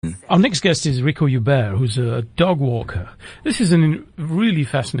Our next guest is Rico Hubert, who's a dog walker. This is a really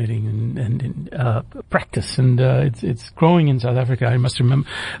fascinating practice, and it's growing in South Africa. I must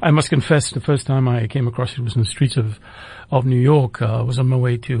confess, the first time I came across it was in the streets of New York. I was on my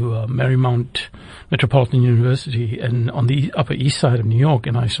way to Marymount Metropolitan University, and on the Upper East Side of New York,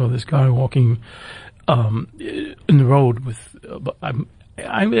 and I saw this guy walking in the road with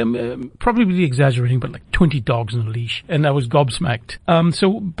I'm probably exaggerating, but like 20 dogs on a leash, and I was gobsmacked. I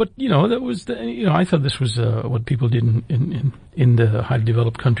thought this was what people did in the highly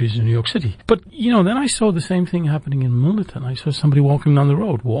developed countries in New York City. But then I saw the same thing happening in Milnerton. I saw somebody walking down the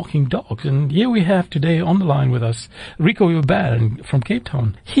road, walking dogs, and here we have today on the line with us Rico Hubert from Cape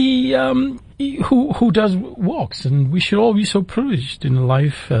Town. He who does walks, and we should all be so privileged in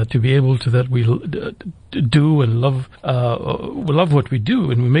life to be able to that we do and love what we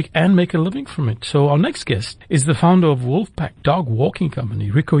do, and we make a living from it. So our next guest is the founder of Wolfpack Dog Walking Company,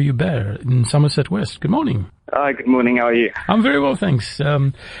 Rico Hubert in Somerset West. Good morning. Hi, good morning. How are you? I'm very well, thanks.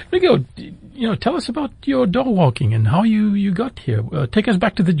 Rico, tell us about your dog walking and how you got here. Take us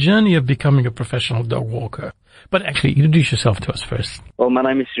back to the journey of becoming a professional dog walker. But actually, introduce yourself to us first. Well, my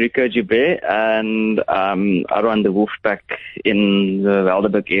name is Rico Hubert, and I run the Wolfpack in the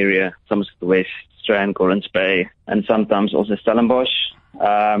Helderberg area, Somerset West, Strand, Corrins Bay, and sometimes also Stellenbosch.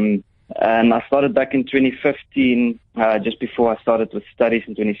 And I started back in 2015, just before I started with studies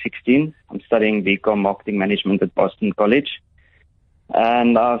in 2016. I'm studying BCom Marketing Management at Boston College.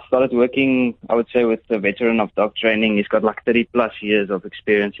 And I started working, I would say, with a veteran of dog training. He's got like 30 plus years of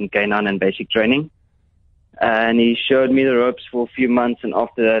experience in canine and basic training. And he showed me the ropes for a few months, and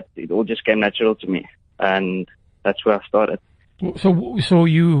after that, it all just came natural to me. And that's where I started. So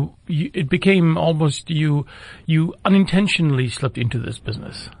it became almost you unintentionally slipped into this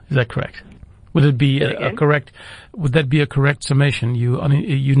business. Is that correct? Would it be would that be a correct summation?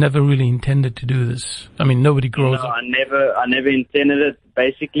 You never really intended to do this. I mean, nobody grows up. I never intended it.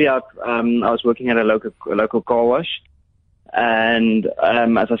 Basically, I was working at a local car wash. And,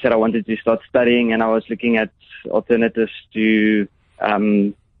 as I said, I wanted to start studying, and I was looking at alternatives to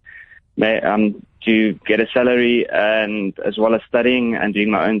get a salary, and as well as studying and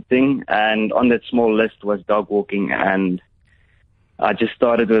doing my own thing. And on that small list was dog walking, and I just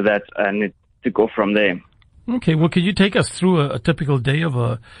started with that, and it took off from there. Okay, well, could you take us through a typical day of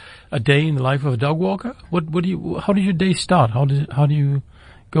a day in the life of a dog walker? How does your day start? How do you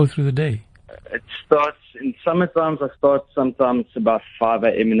go through the day? It starts in summertime. I start sometimes about 5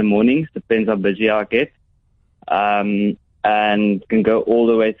 a.m. in the mornings, depends how busy I get. And can go all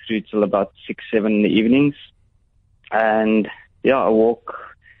the way through till about 6, 7 in the evenings. And I walk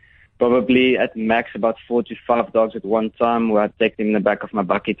probably at max about 4 to 5 dogs at one time, where I take them in the back of my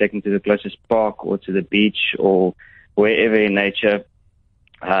bakkie, take them to the closest park or to the beach or wherever in nature.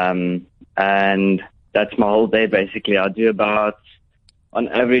 And that's my whole day basically. I do on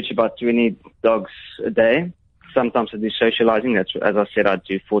average about 20 dogs a day. Sometimes I do socializing. That's, as I said, I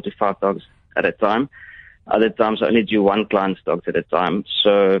do 4 to 5 dogs at a time. Other times I only do one client's dogs at a time.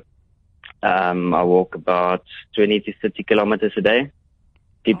 So I walk about 20 to 30 kilometers a day,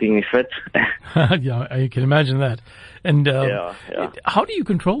 keeping me fit. Yeah, I can imagine that. And how do you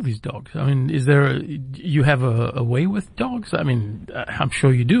control these dogs? I mean, you have a way with dogs? I mean, I'm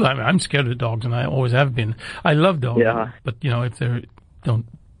sure you do. I'm scared of dogs, and I always have been. I love dogs, but if they don't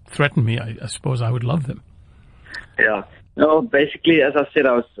threaten me, I suppose I would love them. Yeah. No, basically, as I said,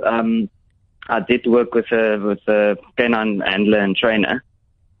 I did work with a canine handler and trainer.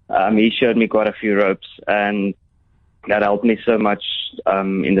 He showed me quite a few ropes, and that helped me so much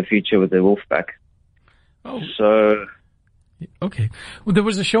in the future with the Wolfpack. Oh. So. Okay. Well, there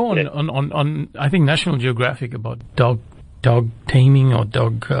was a show on I think National Geographic about dog taming or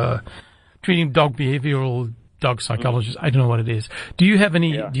treating dog behavioral dog psychologists. I don't know what it is. Do you have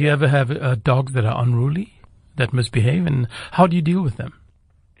any? Do you ever have dogs that are unruly, that misbehave, and how do you deal with them?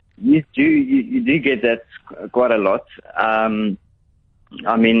 You do get that quite a lot.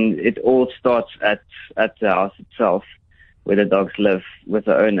 I mean, it all starts at the house itself, where the dogs live with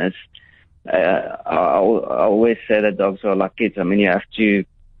the owners. I always say that dogs are like kids. I mean, you have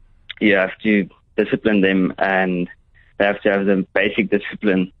to discipline them, and they have to have the basic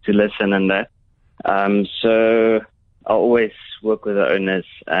discipline to listen and that. So I always work with the owners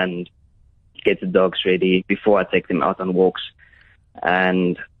and get the dogs ready before I take them out on walks.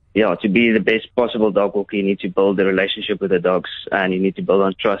 And to be the best possible dog walker, you need to build a relationship with the dogs, and you need to build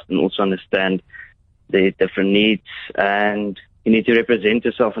on trust and also understand their different needs, and you need to represent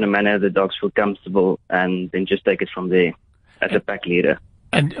yourself in a manner the dogs feel comfortable, and then just take it from there as a pack leader.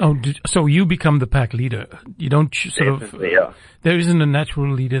 And so you become the pack leader. You don't Definitely, yeah. There isn't a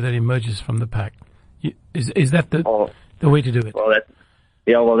natural leader that emerges from the pack. Is that the way to do it?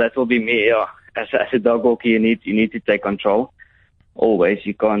 Well, that will be me. Yeah, as a dog walker, you need to take control. Always,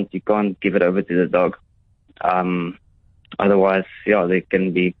 you can't give it over to the dog. Otherwise, there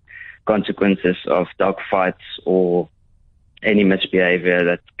can be consequences of dog fights or any misbehavior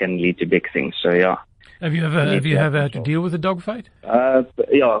that can lead to big things. So yeah. Have you ever had to deal with a dog fight?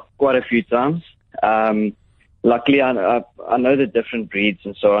 Quite a few times. Luckily, I know the different breeds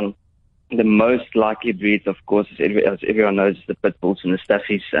and so on. The most likely breeds, of course, as everyone knows, is the pit bulls and the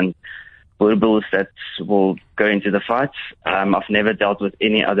staffies and bull bulls that will go into the fights. I've never dealt with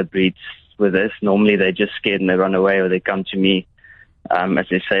any other breeds with this. Normally, they're just scared and they run away, or they come to me as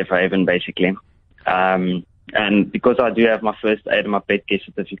their safe haven, basically. And because I do have my first aid and my pet care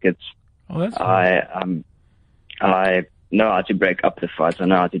certificates, I know how to break up the fights. I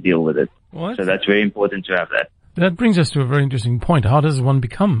know how to deal with it. So that's very important to have that. That brings us to a very interesting point. How does one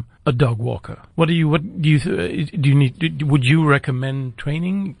become a dog walker? Would you recommend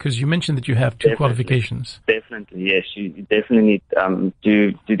training? Because you mentioned that you have two qualifications. Definitely, yes. You definitely need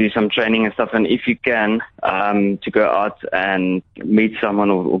to do some training and stuff. And if you can, to go out and meet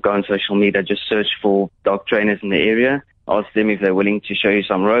someone or go on social media, just search for dog trainers in the area. Ask them if they're willing to show you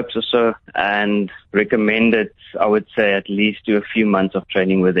some ropes or so, and recommend it. I would say at least do a few months of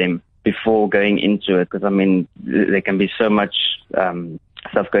training with them before going into it, because there can be so much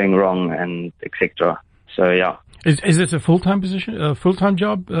stuff going wrong and etc. So yeah. Is this a full-time position, a full-time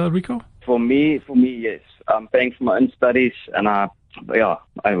job, Rico? For me, yes. I'm paying for my own studies, and I'm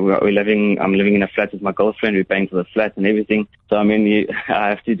living in a flat with my girlfriend. We're paying for the flat and everything. So I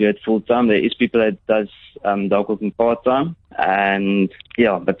have to do it full time. There is people that does dog walking part time, and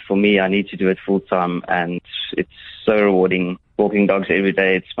but for me, I need to do it full time, and it's so rewarding. Walking dogs every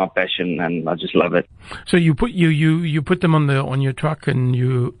day, it's my passion, and I just love it. So you put them on your truck and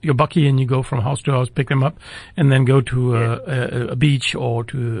your bucky, and you go from house to house, pick them up, and then go to a beach or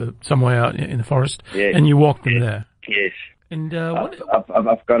to somewhere in the forest, and you walk them there. Yes. And I've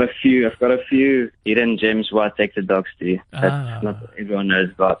got a few hidden gems where I take the dogs to. That's not everyone knows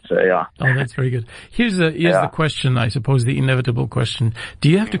about. So yeah. Oh, that's very good. Here's the question, I suppose, the inevitable question: do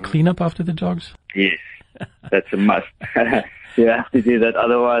you have to clean up after the dogs? Yes, that's a must. You have to do that.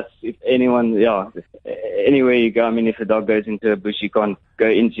 Otherwise, anywhere you go, if a dog goes into a bush, you can't go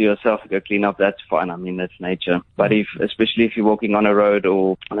into yourself and go clean up. That's fine. That's nature. But especially if you're walking on a road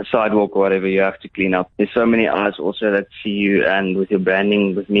or on a sidewalk or whatever, you have to clean up. There's so many eyes also that see you, and with your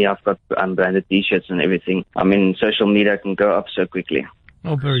branding, with me, I've got branded t-shirts and everything. Social media can go up so quickly.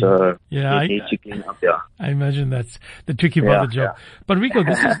 Oh, very good. Yeah, you need to clean up, I imagine that's the tricky part of the job. Yeah. But Rico,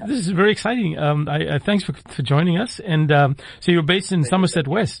 this is very exciting. Thanks for joining us. And so you're based in Somerset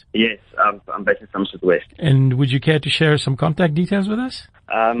West. Yes, I'm based in Somerset West. And would you care to share some contact details with us?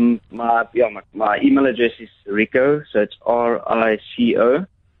 My email address is Rico, so it's RICO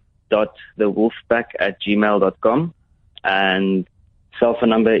 .thewolfpack@gmail.com, and cell phone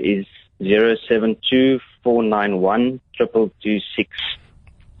number is 072-491-2226.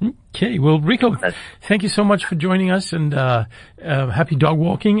 Okay, well, Rico, thank you so much for joining us, and happy dog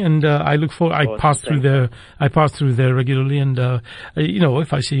walking. And I look forward. I pass through there regularly, and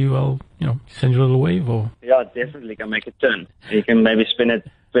if I see you, I'll send you a little wave. Or definitely can make a turn. You can maybe spend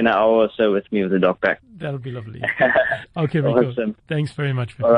an hour or so with me with the dog pack. That'll be lovely. Okay, Rico. Awesome. Thanks very much for